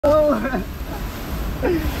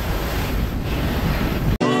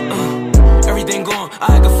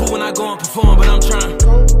I act a fool when I go and perform, but I'm trying.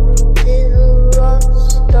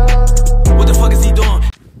 What the fuck is he doing?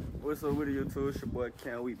 What's up with the YouTube? It's your boy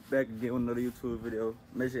Cam. We back again with another YouTube video.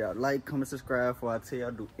 Make sure y'all like, comment, subscribe before I tell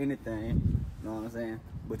y'all do anything. You know what I'm saying?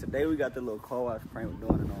 But today we got the little car wash prank. We're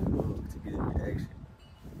doing it on vlog to get reaction.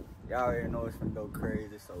 Y'all already know it's finna go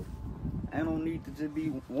crazy, so I don't need to just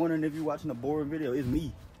be wondering if you watching a boring video. It's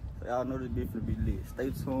me. So y'all know this bitch finna be lit.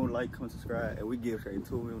 Stay tuned, like, comment, subscribe, and we get straight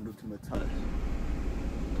to it. We don't do too much time.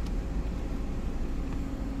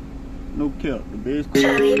 No cap, the best.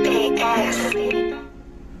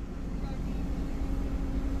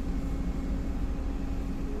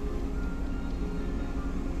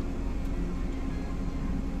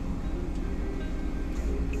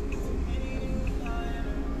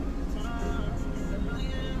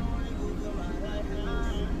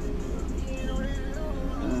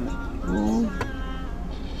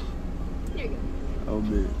 Oh,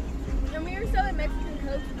 man. And we were selling Mexican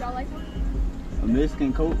Coke. Y'all like them? A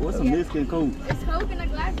Mexican Coke? What's a Mexican Coke? It's Coke in a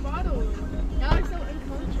glass bottle. Y'all are so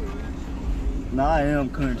in-country. Nah, I am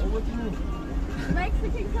country. What you mean?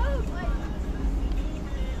 Mexican Coke, like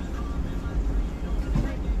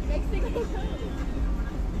Mexican Coke.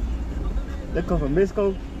 They come from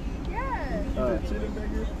Mexico? Yeah. Chilling back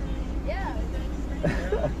here? Yeah.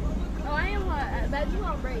 Oh, I am hot. I bet you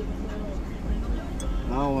on break. I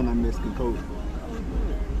don't want a Mexican Coke.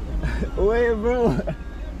 Wait, bro.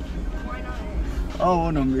 Why not? I don't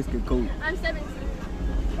want no Mexican Coke. I'm 17.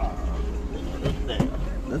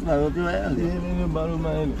 That's my what you have. Yeah, ain't about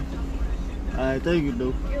my hand. Alright, thank you,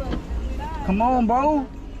 dude. You're welcome. Bye. Come on, bro.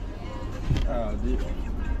 Oh, dude.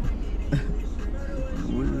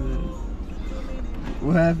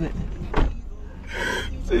 What happened?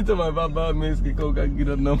 She told me if I buy Mexican Coke, I can get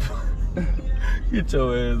her number. Get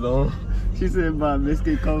your ass on. She said buy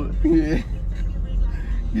Mexican Coke. Yeah.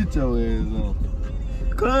 Get your ass on.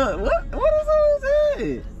 Cuz, what is on his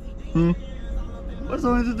head? What's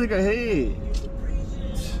on his nigga head?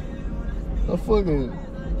 A fucking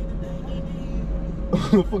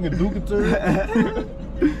Ducatur.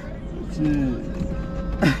 Shit.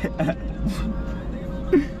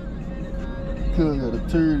 Cuz got a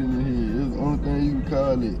turd in your head. That's the only thing you can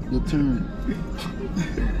call it. Your turd.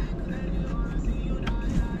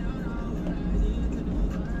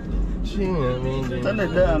 Turn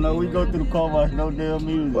that down, though. We go through the car wash, no damn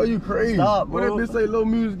music. Boy, you crazy. Stop, What bro. that bitch say low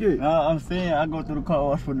music at? Nah, I'm saying I go through the car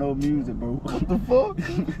wash for no music, bro. What the fuck?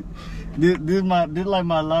 this like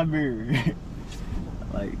my library.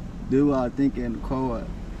 Like, this is what I think in the car wash.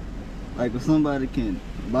 Like, if somebody can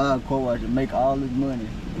buy a car wash and make all this money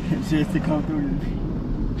just to come through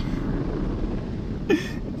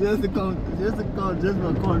this just for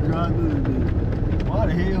a car drive through this bitch. Why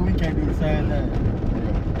the hell we can't do the same thing?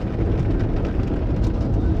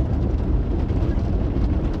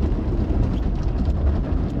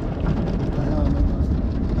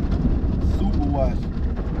 Super wash.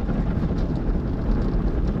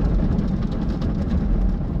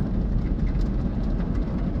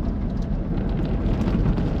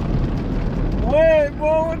 Wait,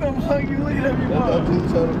 bro, what the fuck you looking at me I thought you for?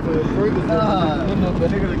 was trying to play a freak or something. Nah, no, but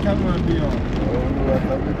nigga, the camera be on. Oh, I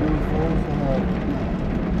thought we doing phone somehow.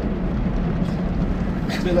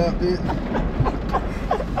 Chill out, bitch.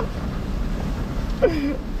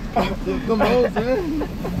 Come on, son.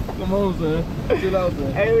 Come on, son. Chill out,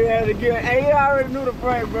 son. Hey, we had to get. Hey, you already knew the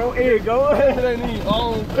prank, bro. Here you go. It ain't even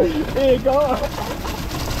on. Here you go.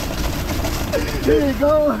 Here you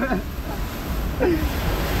go.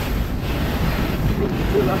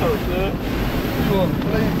 Chill out, son. You want to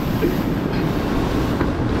play?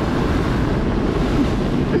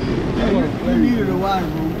 You needed a water,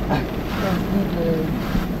 bro.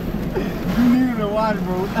 You needed a water,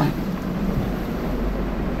 bro.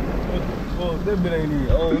 Well, that bit ain't even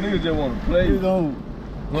on. Niggas just want to play. It's on.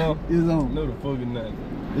 Huh? It's on. No, the fuck is not.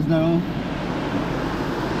 It's not on.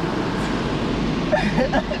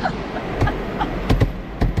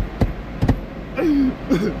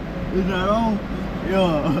 It's not on?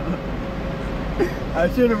 Yeah. I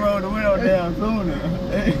should have rolled the window down sooner.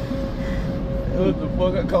 What the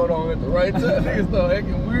fuck? I caught on at the right time. Niggas start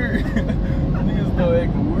acting weird. Niggas start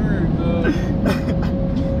acting weird, cuz.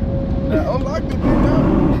 Now, unlock the thing now.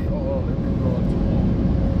 Oh, that bitch going too.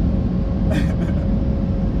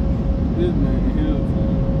 This man here,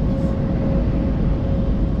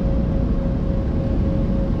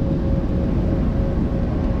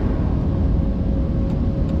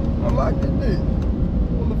 unlock that bitch.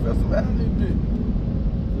 On the festival, out this bitch.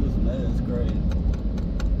 This man's crazy.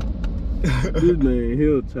 This man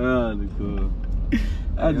here childish, cuz.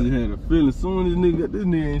 I just had a feeling. Soon as this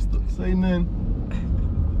nigga ain't say nothing,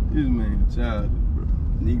 this man childish, bro.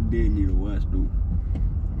 Nigga did need a wash though.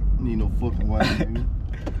 Need no fucking wash, nigga.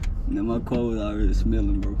 Now my clothes already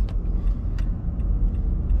smelling, bro.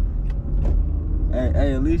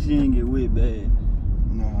 Hey, at least you ain't get wet bad.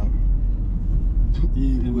 Nah.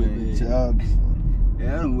 You ain't get wet bad. Childish.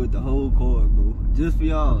 Yeah, I done with the whole car, bro. Just for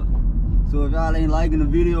y'all. So if y'all ain't liking the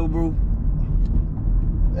video, bro,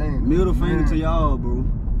 middle finger to y'all, bro.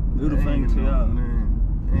 Middle finger to y'all.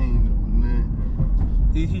 Ain't no nothing.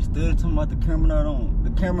 He still talking about the camera not on.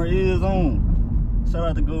 The camera is on. Shout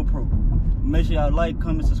out to GoPro. Make sure y'all like,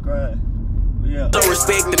 comment, subscribe. Yeah. So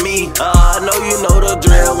respect to me. I know you know the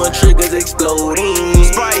drill when triggers exploding.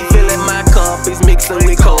 Sprite filling my cup is mixing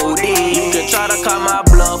with codeine. You can try to call my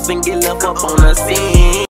bluff and get left up on the scene.